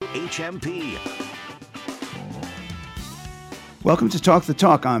WHMP. Welcome to Talk the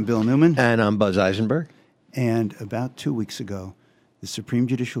Talk. I'm Bill Newman. And I'm Buzz Eisenberg. And about 2 weeks ago, the Supreme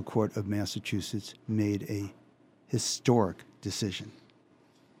Judicial Court of Massachusetts made a historic decision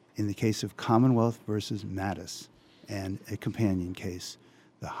in the case of Commonwealth versus Mattis and a companion case.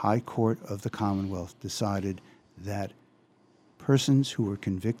 The High Court of the Commonwealth decided that persons who were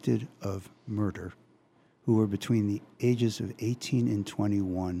convicted of murder, who were between the ages of 18 and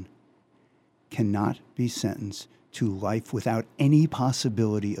 21, cannot be sentenced to life without any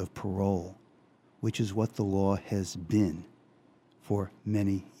possibility of parole, which is what the law has been for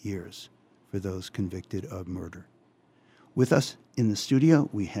many years for those convicted of murder. With us in the studio,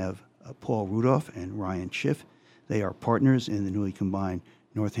 we have Paul Rudof and Ryan Shiff. They are partners in the newly combined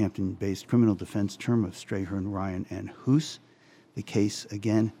Northampton-based criminal defense firm of Strayhorn, Ryan, and Hoos. The case,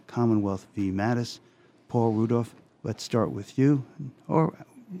 again, Commonwealth v. Mattis. Paul Rudof, let's start with you. Or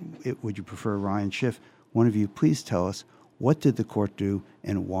would you prefer Ryan Shiff? One of you, please tell us, what did the court do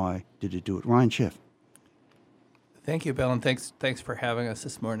and why did it do it? Ryan Shiff. Thank you, Bill, and thanks for having us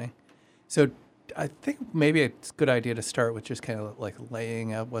this morning. So I think maybe it's a good idea to start with just kind of like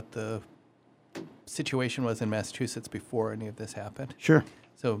laying out what the situation was in Massachusetts before any of this happened. Sure.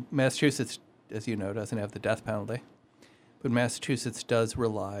 So Massachusetts, as you know, doesn't have the death penalty, but Massachusetts does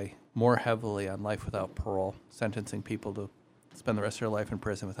rely more heavily on life without parole, sentencing people to spend the rest of their life in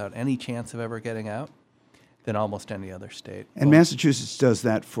prison without any chance of ever getting out, than almost any other state. And Massachusetts does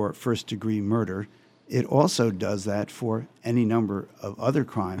that for first-degree murder. It also does that for any number of other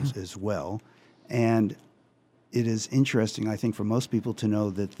crimes as well. And it is interesting, I think, for most people to know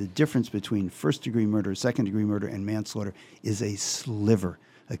that the difference between first-degree murder, second-degree murder, and manslaughter is a sliver.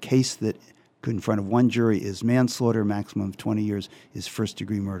 A case that in front of one jury is manslaughter, maximum of 20 years, is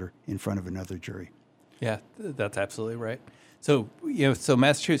first-degree murder in front of another jury. Yeah, that's absolutely right. So, so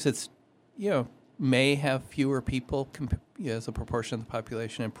Massachusetts, may have fewer people as a proportion of the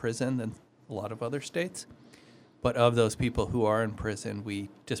population in prison than a lot of other states. But of those people who are in prison, we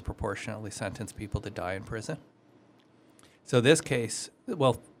disproportionately sentence people to die in prison. So this case,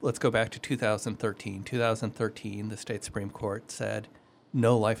 well, let's go back to 2013. 2013, the state Supreme Court said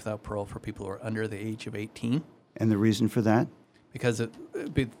no life without parole for people who are under the age of 18. And the reason for that? Because of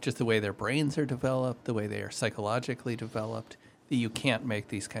just the way their brains are developed, the way they are psychologically developed, that you can't make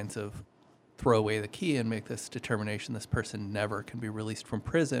these kinds of throw away the key and make this determination this person never can be released from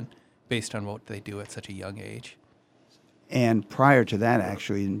prison based on what they do at such a young age. And prior to that,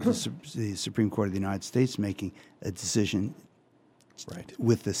 actually, the Supreme Court of the United States making a decision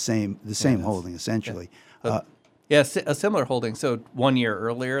with the same holding, essentially. A similar holding. So 1 year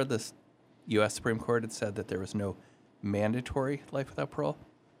earlier, the U.S. Supreme Court had said that there was no mandatory life without parole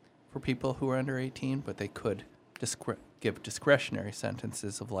for people who were under 18, but they could give discretionary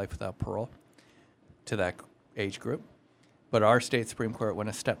sentences of life without parole to that age group. But our state Supreme Court went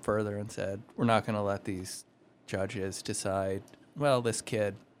a step further and said, we're not going to let these judges decide, well, this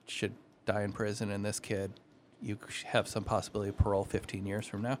kid should die in prison and this kid, you have some possibility of parole 15 years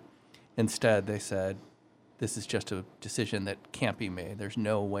from now. Instead, they said, this is just a decision that can't be made. There's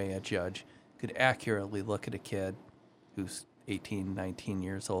no way a judge could accurately look at a kid who's 18, 19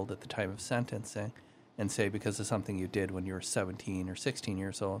 years old at the time of sentencing and say, because of something you did when you were 17 or 16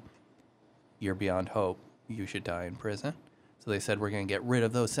 years old, you're beyond hope, you should die in prison. So they said, we're going to get rid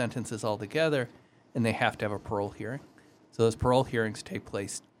of those sentences altogether, and they have to have a parole hearing. So those parole hearings take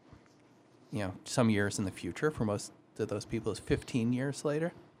place, some years in the future. For most of those people, it's 15 years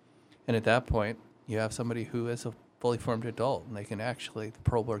later. And at that point, you have somebody who is a fully formed adult, and the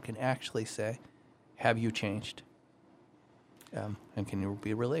parole board can actually say, have you changed? And can you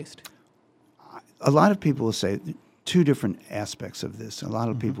be released? A lot of people will say two different aspects of this. A lot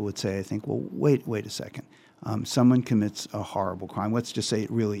of people would say, I think, well, wait a second. Someone commits a horrible crime. Let's just say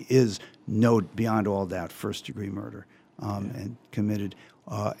it really is beyond all doubt first-degree murder and committed.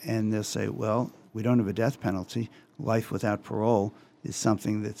 And they'll say, well, we don't have a death penalty. Life without parole is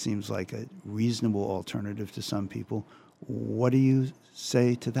something that seems like a reasonable alternative to some people. What do you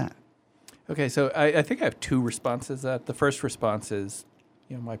say to that? Okay, so I think I have two responses to that. The first response is,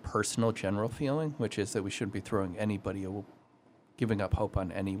 my personal general feeling, which is that we shouldn't be throwing giving up hope on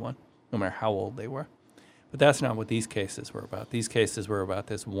anyone, no matter how old they were. But that's not what these cases were about. These cases were about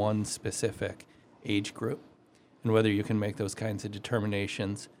this one specific age group and whether you can make those kinds of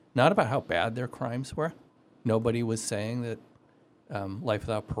determinations, not about how bad their crimes were. Nobody was saying that life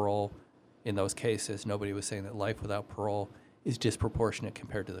without parole in those cases, nobody was saying that life without parole is disproportionate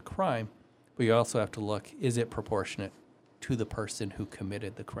compared to the crime. But you also have to look, is it proportionate to the person who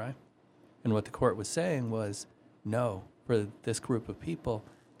committed the crime? And what the court was saying was, no, for this group of people,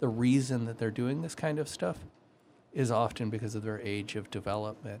 the reason that they're doing this kind of stuff is often because of their age of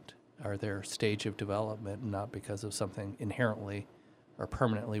development or their stage of development, not because of something inherently or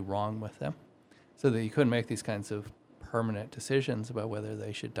permanently wrong with them. So that you couldn't make these kinds of permanent decisions about whether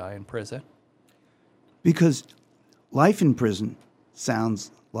they should die in prison. Because life in prison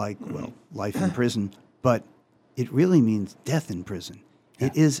sounds like, well, life in prison, but it really means death in prison. Yeah,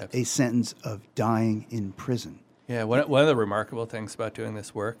 it is a sentence of dying in prison. Yeah, one of the remarkable things about doing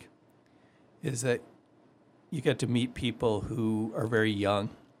this work is that you get to meet people who are very young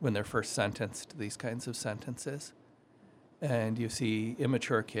when they're first sentenced to these kinds of sentences. And you see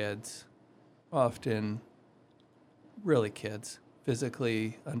immature kids, often really kids,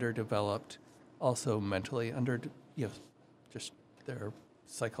 physically underdeveloped, also mentally just their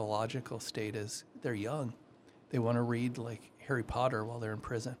psychological state is they're young. They want to read like Harry Potter while they're in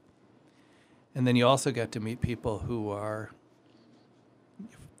prison. And then you also get to meet people who are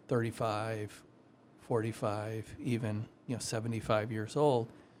 35, 45, even 75 years old,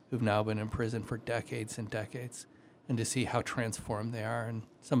 who've now been in prison for decades and decades, and to see how transformed they are. And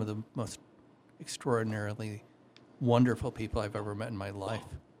some of the most extraordinarily wonderful people I've ever met in my life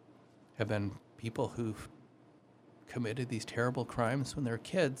have been people who've committed these terrible crimes when they were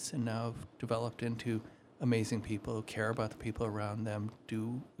kids and now have developed into amazing people who care about the people around them,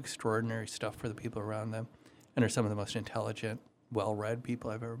 do extraordinary stuff for the people around them, and are some of the most intelligent, well-read people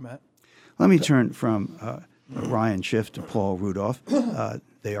I've ever met. Let me turn from Ryan Shiff to Paul Rudof.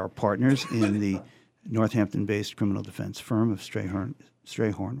 They are partners in the Northampton-based criminal defense firm of Strayhorn,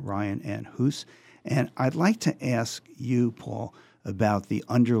 Ryan, and Hoos. And I'd like to ask you, Paul, about the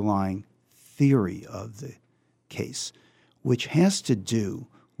underlying theory of the case, which has to do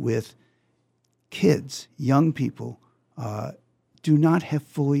with kids, young people, do not have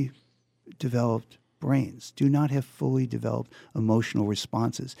fully developed brains, do not have fully developed emotional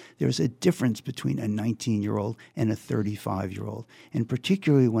responses. There's a difference between a 19-year-old and a 35-year-old, and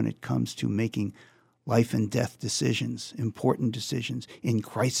particularly when it comes to making life and death decisions, important decisions in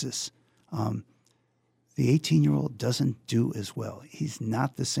crisis. The 18-year-old doesn't do as well. He's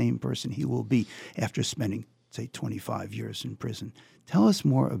not the same person he will be after spending, say, 25 years in prison. Tell us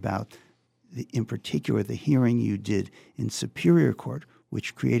more about, in particular, the hearing you did in Superior Court,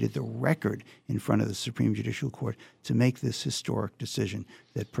 which created the record in front of the Supreme Judicial Court to make this historic decision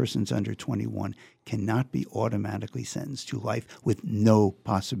that persons under 21 cannot be automatically sentenced to life with no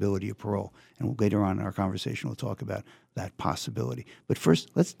possibility of parole. And later on in our conversation, we'll talk about that possibility. But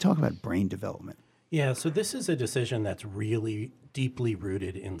first, let's talk about brain development. Yeah, so this is a decision that's really deeply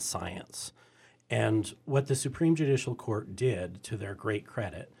rooted in science. And what the Supreme Judicial Court did, to their great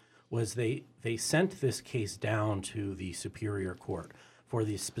credit, was they sent this case down to the Superior Court for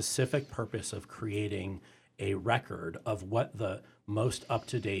the specific purpose of creating a record of what the most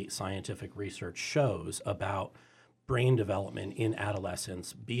up-to-date scientific research shows about brain development in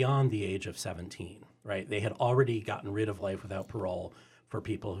adolescence beyond the age of 17, right? They had already gotten rid of life without parole for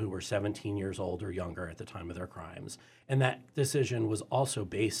people who were 17 years old or younger at the time of their crimes. And that decision was also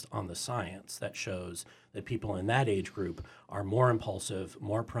based on the science that shows that people in that age group are more impulsive,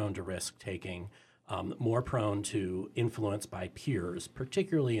 more prone to risk-taking, more prone to influence by peers,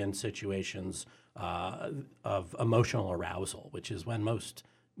 particularly in situations of emotional arousal, which is when most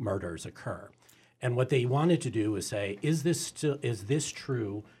murders occur. And what they wanted to do was say, is this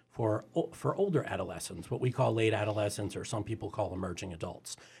true for older adolescents, what we call late adolescents, or some people call emerging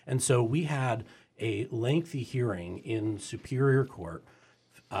adults? And so we had a lengthy hearing in Superior Court,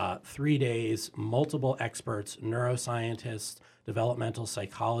 3 days, multiple experts, neuroscientists, developmental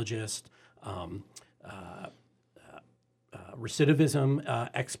psychologists, recidivism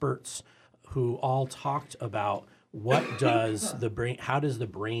experts, who all talked about what does the brain, how does the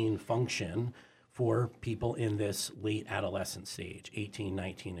brain function for people in this late adolescent stage, 18,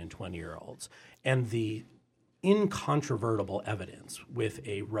 19, and 20-year-olds. And the incontrovertible evidence with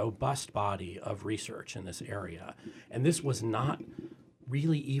a robust body of research in this area, and this was not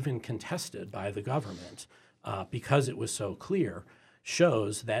really even contested by the government because it was so clear,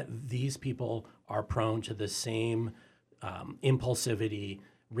 shows that these people are prone to the same impulsivity,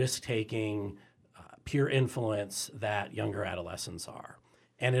 risk-taking, peer influence that younger adolescents are.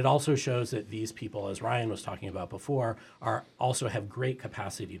 And it also shows that these people, as Ryan was talking about before, also have great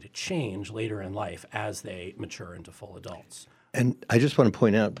capacity to change later in life as they mature into full adults. And I just want to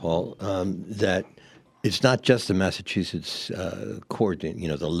point out, Paul, that it's not just the Massachusetts court,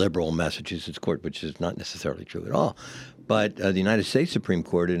 the liberal Massachusetts court, which is not necessarily true at all. But the United States Supreme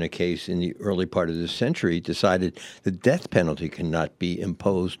Court, in a case in the early part of this century, decided the death penalty cannot be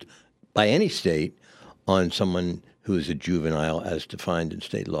imposed by any state on someone who is a juvenile as defined in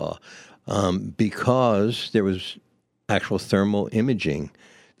state law, because there was actual thermal imaging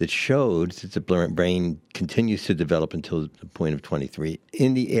that showed that the brain continues to develop until the point of 23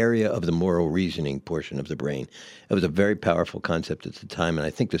 in the area of the moral reasoning portion of the brain. It was a very powerful concept at the time, and I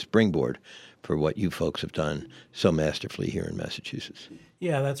think the springboard for what you folks have done so masterfully here in Massachusetts.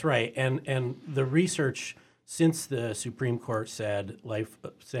 Yeah, that's right. And the research since the Supreme Court said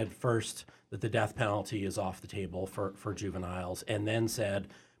first that the death penalty is off the table for juveniles, and then said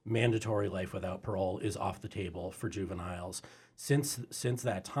mandatory life without parole is off the table for juveniles. Since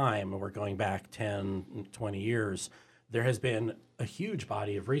that time, and we're going back 10, 20 years, there has been a huge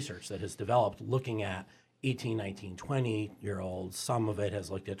body of research that has developed looking at 18, 19, 20-year-olds. Some of it has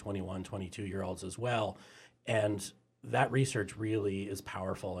looked at 21, 22-year-olds as well. And that research really is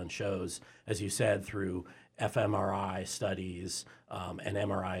powerful and shows, as you said, through fMRI studies and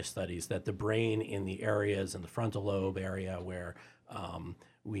MRI studies, that the brain in the areas in the frontal lobe area where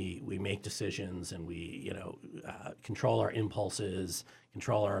we make decisions and we control our impulses,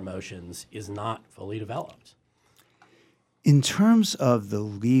 control our emotions, is not fully developed. In terms of the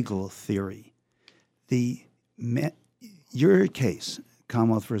legal theory, your case,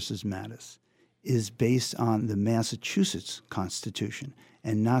 Commonwealth versus Mattis, is based on the Massachusetts Constitution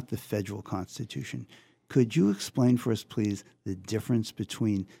and not the federal Constitution. Could you explain for us, please, the difference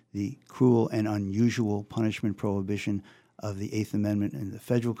between the cruel and unusual punishment prohibition of the Eighth Amendment in the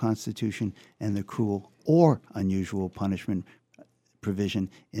federal Constitution and the cruel or unusual punishment provision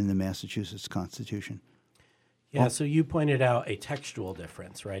in the Massachusetts Constitution? Yeah, so you pointed out a textual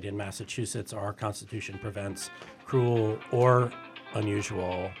difference, right? In Massachusetts, our Constitution prevents cruel or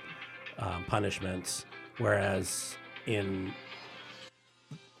unusual punishments, whereas the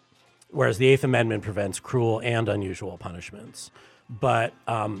Eighth Amendment prevents cruel and unusual punishments. But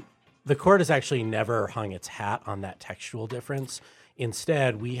the court has actually never hung its hat on that textual difference.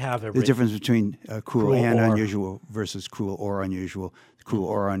 Instead, we have the difference between cruel and unusual versus cruel or unusual. Cruel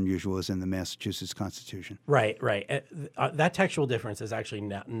or unusual is in the Massachusetts Constitution. Right. That textual difference has actually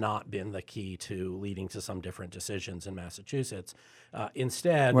not been the key to leading to some different decisions in Massachusetts.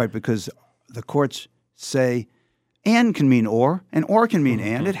 Instead... Right, because the courts say and can mean or can mean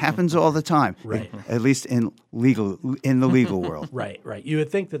and. It happens all the time, right? At least in the legal world. Right. You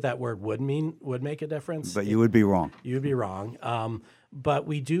would think that word would make a difference, but you would be wrong. You would be wrong. But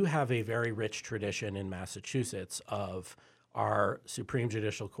we do have a very rich tradition in Massachusetts of our Supreme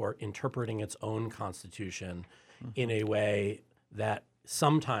Judicial Court interpreting its own Constitution in a way that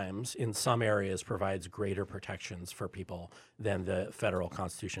sometimes, in some areas, provides greater protections for people than the federal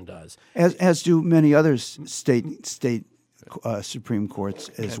Constitution does. As do many other state Supreme Courts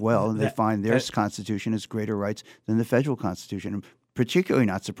as well. And they find their Constitution has greater rights than the federal Constitution. Particularly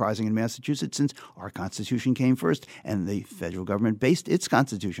not surprising in Massachusetts, since our Constitution came first and the federal government based its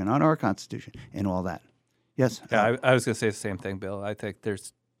Constitution on our Constitution and all that. Yes? Yeah, I was going to say the same thing, Bill. I think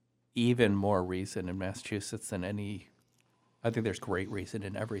there's even more reason in Massachusetts than I think there's great reason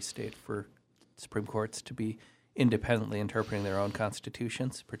in every state for Supreme Courts to be independently interpreting their own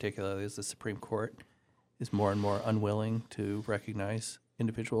constitutions, particularly as the Supreme Court is more and more unwilling to recognize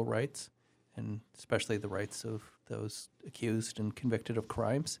individual rights, and especially the rights of those accused and convicted of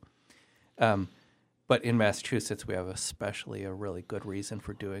crimes. But in Massachusetts, we have especially a really good reason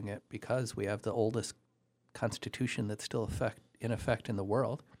for doing it because we have the oldest constitution that's still in effect in the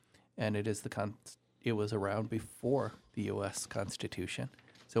world, and it was around before the U.S. Constitution.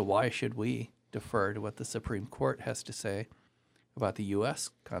 So why should we defer to what the Supreme Court has to say about the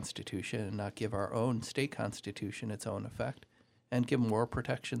U.S. Constitution and not give our own state constitution its own effect and give more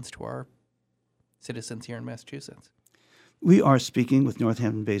protections to our citizens here in Massachusetts? We are speaking with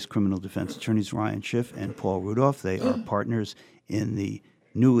Northampton-based criminal defense attorneys Ryan Shiff and Paul Rudof. They are partners in the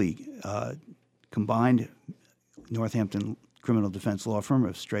newly combined Northampton criminal defense law firm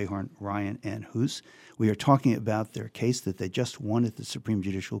of Strayhorn, Ryan, and Hoos. We are talking about their case that they just won at the Supreme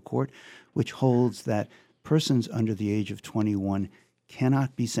Judicial Court, which holds that persons under the age of 21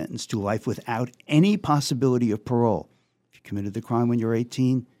 cannot be sentenced to life without any possibility of parole. If you committed the crime when you're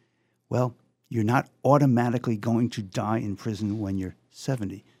 18, well, you're not automatically going to die in prison when you're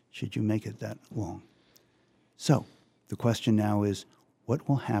 70, should you make it that long. So the question now is, what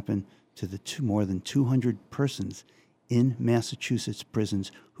will happen to the more than 200 persons in Massachusetts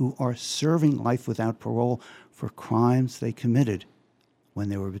prisons who are serving life without parole for crimes they committed when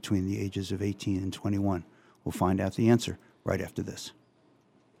they were between the ages of 18 and 21? We'll find out the answer right after this.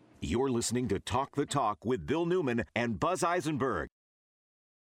 You're listening to Talk the Talk with Bill Newman and Buzz Eisenberg.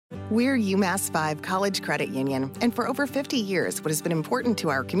 We're UMass 5 College Credit Union, and for over 50 years, what has been important to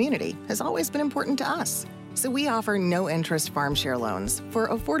our community has always been important to us. So we offer no-interest farm share loans for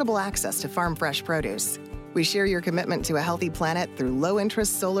affordable access to farm fresh produce. We share your commitment to a healthy planet through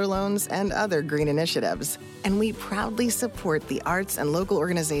low-interest solar loans and other green initiatives. And we proudly support the arts and local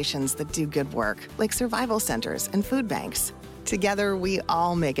organizations that do good work, like survival centers and food banks. Together, we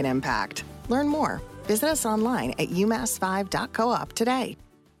all make an impact. Learn more. Visit us online at umass5.coop today.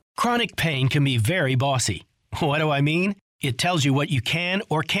 Chronic pain can be very bossy. What do I mean? It tells you what you can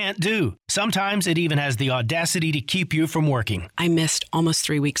or can't do. Sometimes it even has the audacity to keep you from working. I missed almost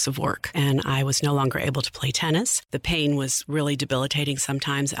 3 weeks of work, and I was no longer able to play tennis. The pain was really debilitating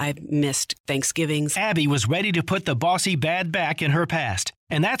sometimes. I missed Thanksgivings. Abby was ready to put the bossy bad back in her past.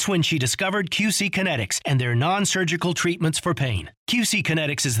 And that's when she discovered QC Kinetics and their non-surgical treatments for pain. QC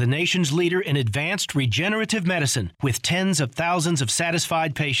Kinetics is the nation's leader in advanced regenerative medicine with tens of thousands of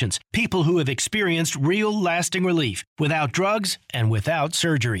satisfied patients, people who have experienced real lasting relief without drugs and without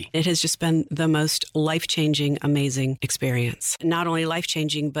surgery. It has just been the most life-changing, amazing experience. Not only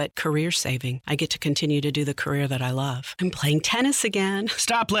life-changing, but career-saving. I get to continue to do the career that I love. I'm playing tennis again.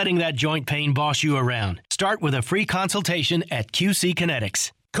 Stop letting that joint pain boss you around. Start with a free consultation at QC Kinetics.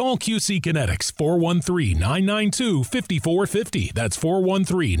 Call QC Kinetics 413-992-5450. That's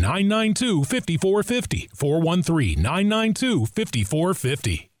 413-992-5450.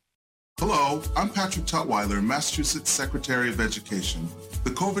 413-992-5450. Hello, I'm Patrick Tutwiler, Massachusetts Secretary of Education. The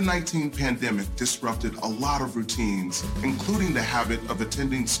COVID-19 pandemic disrupted a lot of routines, including the habit of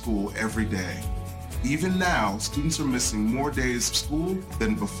attending school every day. Even now, students are missing more days of school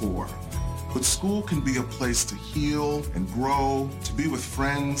than before. But school can be a place to heal and grow, to be with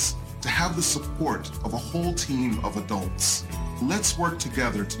friends, to have the support of a whole team of adults. Let's work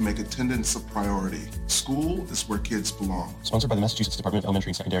together to make attendance a priority. School is where kids belong. Sponsored by the Massachusetts Department of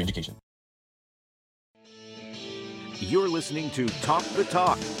Elementary and Secondary Education. You're listening to Talk the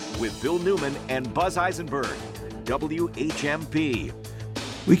Talk with Bill Newman and Buzz Eisenberg, WHMP.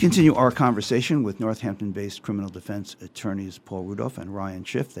 We continue our conversation with Northampton-based criminal defense attorneys Paul Rudof and Ryan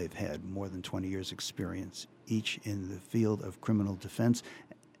Shiff. They've had more than 20 years' experience each in the field of criminal defense,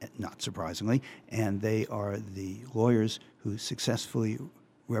 not surprisingly, and they are the lawyers who successfully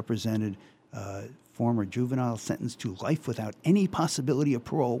represented former juveniles sentenced to life without any possibility of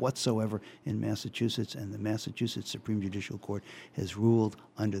parole whatsoever in Massachusetts, and the Massachusetts Supreme Judicial Court has ruled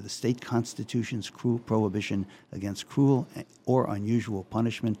under the state constitution's cruel prohibition against cruel or unusual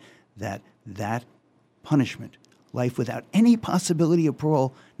punishment that punishment, life without any possibility of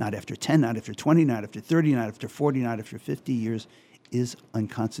parole, not after 10, not after 20, not after 30, not after 40, not after 50 years, is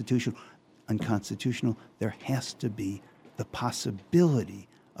unconstitutional. There has to be the possibility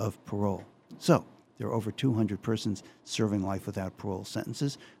of parole. So, there are over 200 persons serving life without parole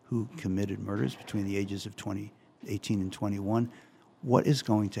sentences who committed murders between the ages of 18 and 21. What is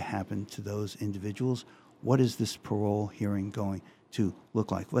going to happen to those individuals? What is this parole hearing going to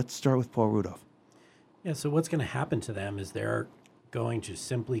look like? Let's start with Paul Rudof. Yeah, so what's going to happen to them is they're going to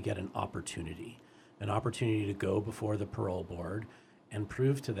simply get an opportunity to go before the parole board and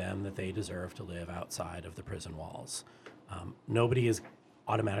prove to them that they deserve to live outside of the prison walls. Nobody is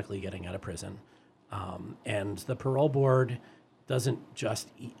automatically getting out of prison. And the parole board doesn't just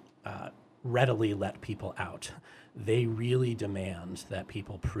readily let people out. They really demand that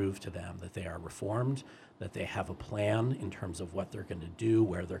people prove to them that they are reformed, that they have a plan in terms of what they're going to do,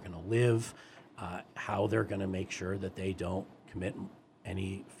 where they're going to live, how they're going to make sure that they don't commit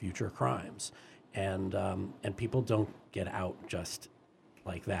any future crimes. And people don't get out just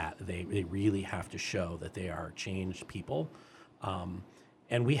like that. They really have to show that they are changed people.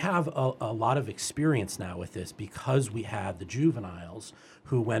 And we have a lot of experience now with this because we had the juveniles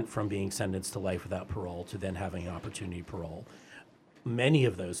who went from being sentenced to life without parole to then having an opportunity parole. Many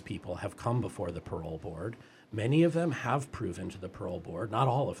of those people have come before the parole board. Many of them have proven to the parole board, not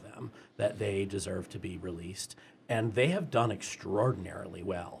all of them, that they deserve to be released. And they have done extraordinarily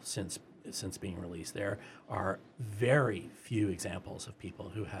well since being released. There are very few examples of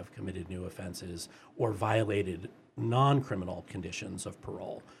people who have committed new offenses or violated non-criminal conditions of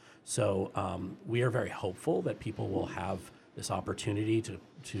parole. So we are very hopeful that people will have this opportunity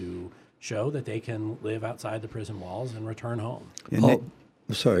to show that they can live outside the prison walls and return home. Paul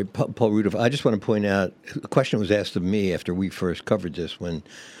Rudof, I just want to point out, a question was asked of me after we first covered this when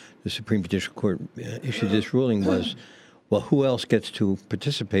the Supreme Judicial Court issued this ruling was, well, who else gets to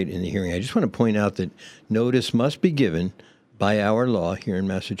participate in the hearing? I just want to point out that notice must be given by our law here in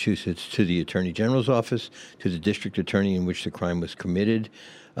Massachusetts to the Attorney General's office, to the district attorney in which the crime was committed,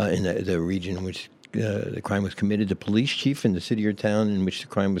 in the region in which the crime was committed, the police chief in the city or town in which the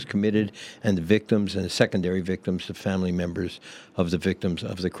crime was committed, and the victims and the secondary victims, the family members of the victims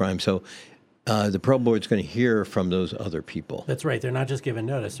of the crime. So The parole board's going to hear from those other people. That's right. They're not just given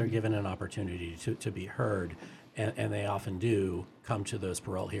notice, they're given an opportunity to be heard. And they often do come to those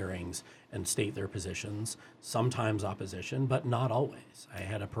parole hearings and state their positions, sometimes opposition, but not always. I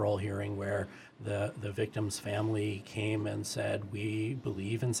had a parole hearing where the victim's family came and said, we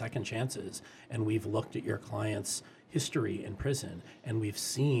believe in second chances, and we've looked at your client's history in prison, and we've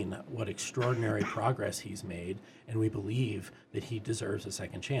seen what extraordinary progress he's made, and we believe that he deserves a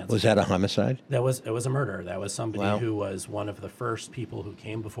second chance. Was that a homicide? It was a murder. That was somebody Wow. who was one of the first people who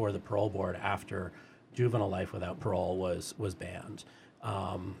came before the parole board after juvenile life without parole was banned.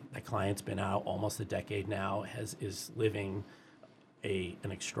 That client's been out almost a decade now, is living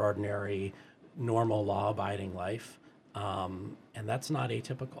an extraordinary, normal, law-abiding life, and that's not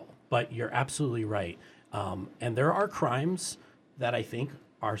atypical. But you're absolutely right. And there are crimes that I think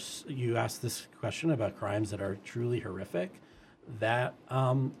are, you asked this question about crimes that are truly horrific, that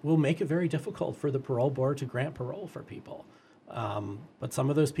will make it very difficult for the parole board to grant parole for people. But some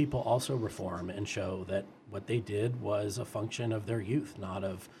of those people also reform and show that what they did was a function of their youth, not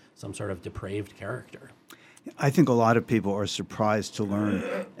of some sort of depraved character. I think a lot of people are surprised to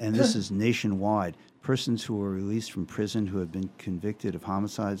learn, and this is nationwide, persons who were released from prison who have been convicted of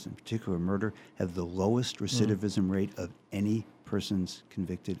homicides, in particular murder, have the lowest recidivism rate of any persons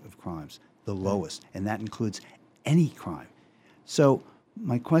convicted of crimes, the lowest, and that includes any crime. So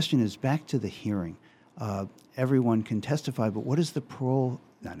my question is back to the hearing. Everyone can testify, but what is the parole,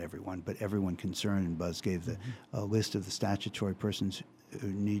 not everyone, but everyone concerned, and Buzz gave the list of the statutory persons who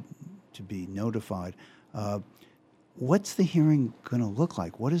need to be notified. What's the hearing going to look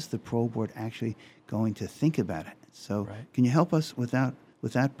like? What is the parole board actually going to think about it? So can you help us with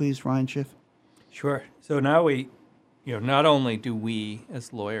that, please, Ryan Shiff? Sure. So now we, not only do we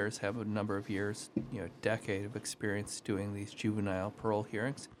as lawyers have a number of years, a decade of experience doing these juvenile parole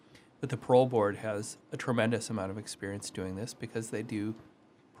hearings, but the parole board has a tremendous amount of experience doing this because they do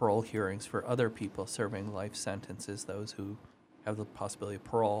parole hearings for other people serving life sentences, those who have the possibility of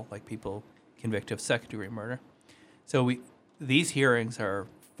parole, like people convicted of second-degree murder. So these hearings are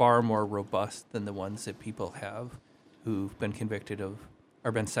far more robust than the ones that people have who've been convicted of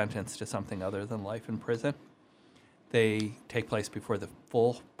or been sentenced to something other than life in prison. They take place before the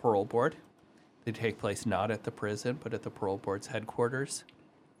full parole board. They take place not at the prison, but at the parole board's headquarters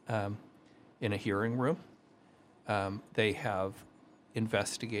in a hearing room. They have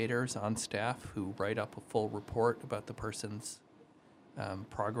investigators on staff who write up a full report about the person's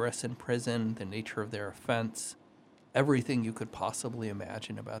progress in prison, the nature of their offense, everything you could possibly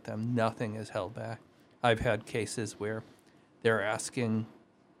imagine about them. Nothing is held back. I've had cases where they're asking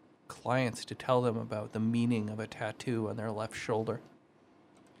clients to tell them about the meaning of a tattoo on their left shoulder.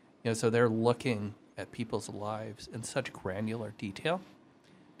 So they're looking at people's lives in such granular detail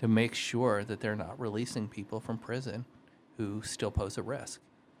to make sure that they're not releasing people from prison who still pose a risk.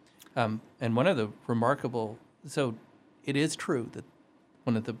 And one of the so it is true that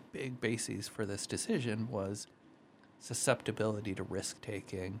one of the big bases for this decision was susceptibility to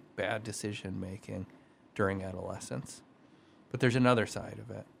risk-taking, bad decision-making during adolescence. But there's another side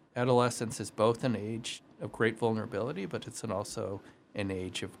of it. Adolescence is both an age of great vulnerability, but it's also an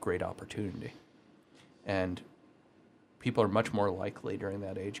age of great opportunity. And people are much more likely during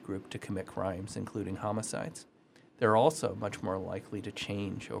that age group to commit crimes, including homicides. They're also much more likely to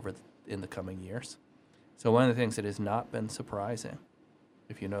change in the coming years. So one of the things that has not been surprising,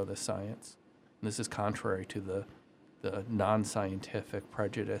 if you know the science, and this is contrary to the non-scientific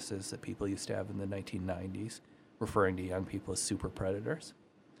prejudices that people used to have in the 1990s, referring to young people as super predators,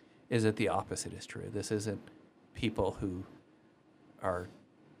 is that the opposite is true. This isn't people who are,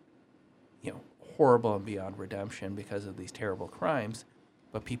 horrible and beyond redemption because of these terrible crimes,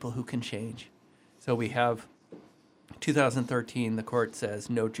 but people who can change. So we have 2013, the court says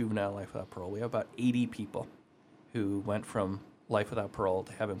no juvenile life without parole. We have about 80 people who went from life without parole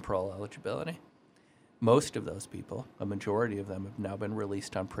to having parole eligibility. Most of those people, a majority of them, have now been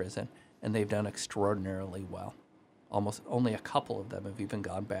released on prison, and they've done extraordinarily well. Almost only a couple of them have even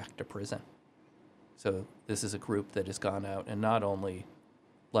gone back to prison. So this is a group that has gone out and not only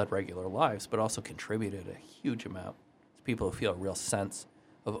led regular lives, but also contributed a huge amount. It's people who feel a real sense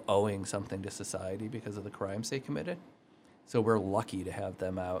of owing something to society because of the crimes they committed. So we're lucky to have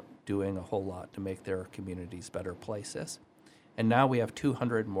them out doing a whole lot to make their communities better places. And now we have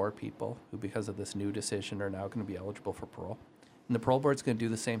 200 more people who, because of this new decision, are now going to be eligible for parole. And the parole board's going to do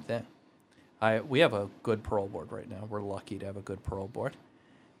the same thing. We have a good parole board right now. We're lucky to have a good parole board.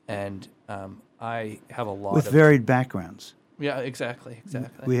 And I have a lot with varied backgrounds. Yeah, exactly.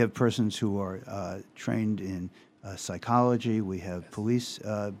 We have persons who are trained in psychology, we have police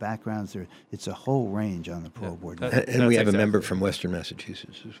backgrounds. It's a whole range on the parole board. And we have a member from Western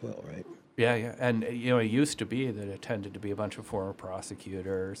Massachusetts as well, right? Yeah. And, it used to be that it tended to be a bunch of former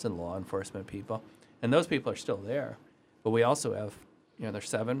prosecutors and law enforcement people. And those people are still there. But we also have, there's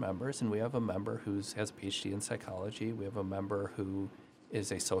 7 members, and we have a member who has a PhD in psychology. We have a member who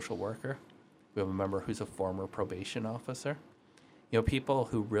is a social worker. We have a member who's a former probation officer. People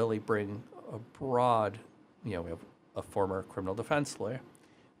who really bring a broad, we have a former criminal defense lawyer.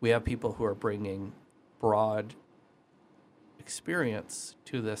 We have people who are bringing broad experience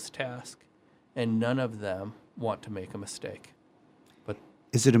to this task, and none of them want to make a mistake. But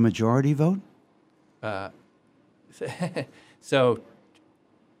is it a majority vote? So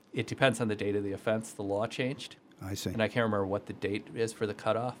it depends on the date of the offense. The law changed. I see. And I can't remember what the date is for the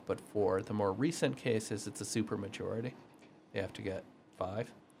cutoff, but for the more recent cases, it's a supermajority. They have to get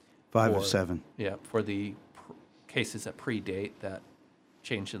 5. 5 of 7. Yeah. For the cases that predate that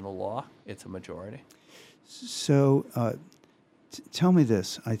change in the law, it's a majority. So tell me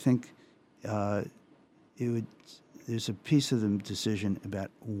this. I think there's a piece of the decision about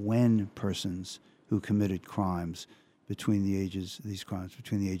when persons who committed crimes between the ages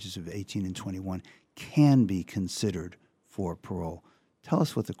of 18 and 21 can be considered for parole. Tell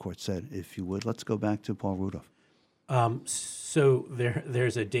us what the court said, if you would. Let's go back to Paul Rudof. So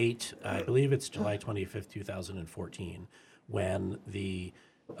there's a date, I believe it's July 25th, 2014, when the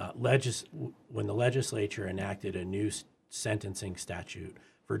legislature enacted a new sentencing statute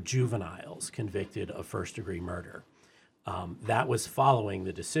for juveniles convicted of first-degree murder. That was following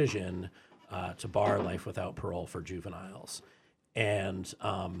the decision to bar life without parole for juveniles. And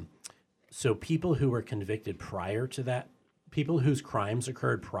so people who were convicted prior to that, people whose crimes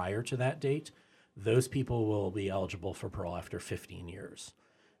occurred prior to that date, those people will be eligible for parole after 15 years.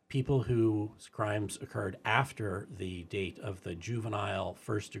 People whose crimes occurred after the date of the juvenile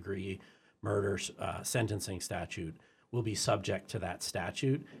first-degree murder sentencing statute will be subject to that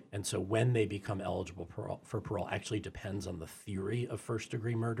statute. And so when they become eligible for parole actually depends on the theory of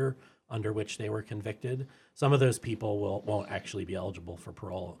first-degree murder under which they were convicted. Some of those people won't actually be eligible for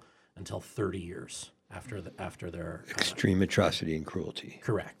parole until 30 years after their extreme atrocity and cruelty.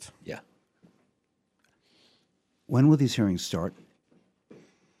 Correct. Yeah. When will these hearings start?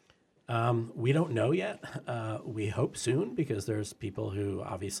 We don't know yet. We hope soon, because there's people who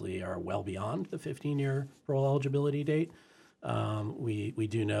obviously are well beyond the 15-year parole eligibility date. We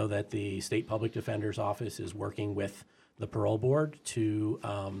do know that the State Public Defender's Office is working with the parole board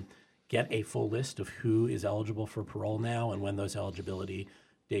to get a full list of who is eligible for parole now and when those eligibility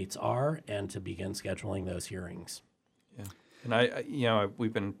dates are, and to begin scheduling those hearings. Yeah, and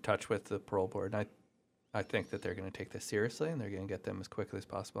we've been in touch with the parole board, and I think that they're going to take this seriously, and they're going to get them as quickly as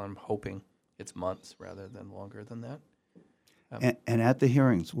possible. I'm hoping it's months rather than longer than that. And at the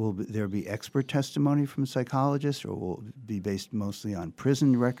hearings, will there be expert testimony from psychologists, or will it be based mostly on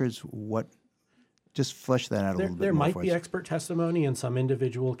prison records? Just flesh that out a little bit more. There might be expert testimony in some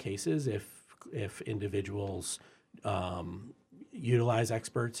individual cases if individuals utilize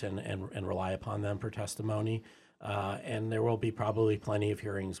experts and rely upon them for testimony. And there will be probably plenty of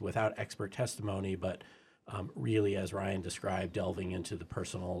hearings without expert testimony, but really, as Ryan described, delving into the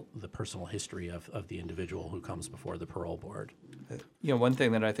personal history of the individual who comes before the parole board. One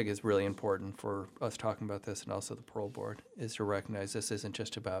thing that I think is really important for us talking about this, and also the parole board, is to recognize this isn't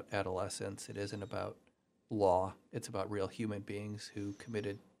just about adolescents. It isn't about law. It's about real human beings who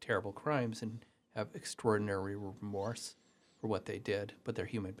committed terrible crimes and have extraordinary remorse for what they did, but they're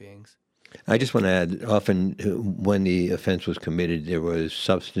human beings. I just want to add, often when the offense was committed, there was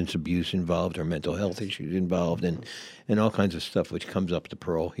substance abuse involved or mental health issues involved, and all kinds of stuff which comes up at the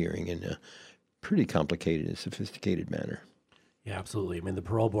parole hearing in a pretty complicated and sophisticated manner. Yeah, absolutely. I mean, the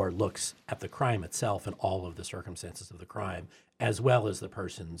parole board looks at the crime itself and all of the circumstances of the crime, as well as the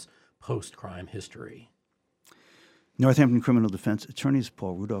person's post-crime history. Northampton Criminal Defense Attorneys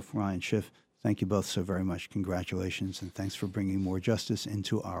Paul Rudof, Ryan Shiff, thank you both so very much. Congratulations, and thanks for bringing more justice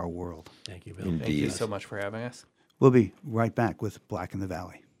into our world. Thank you, Bill. Indeed. Thank you so much for having us. We'll be right back with Black in the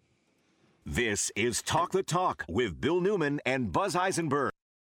Valley. This is Talk the Talk with Bill Newman and Buzz Eisenberg.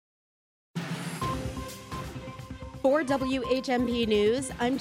 For WHMP News, I'm